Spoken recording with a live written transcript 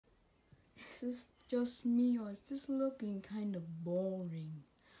this just me or is this looking kind of boring?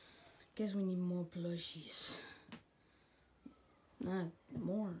 Guess we need more plushies. Not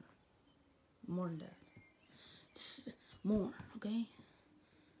more than that. Just more, okay?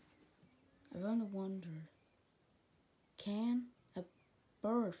 I want to wonder, can a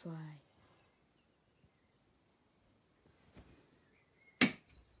bird fly?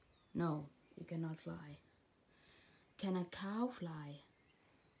 No, it cannot fly. Can a cow fly?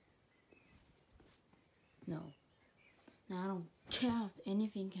 No. Now I don't care if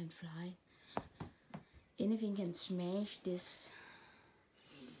anything can fly. Anything can smash this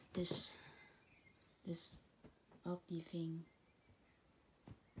ugly thing.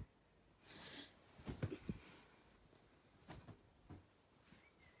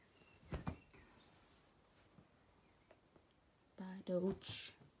 Bye,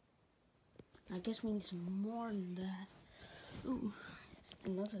 Doge. I guess we need some more than that. Ooh,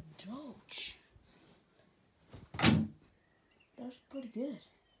 another Doge. That's pretty good.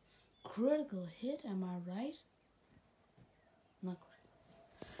 Critical hit, am I right? Not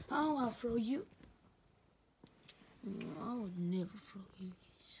critical. Oh, I'll throw you. I would never throw you,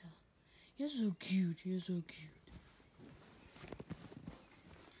 Lisa. You're so cute, you're so cute.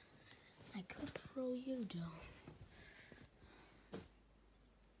 I could throw you, though.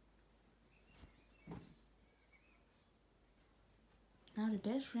 Now the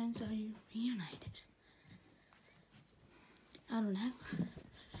best friends are reunited. I don't have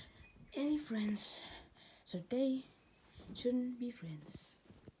any friends, so they shouldn't be friends.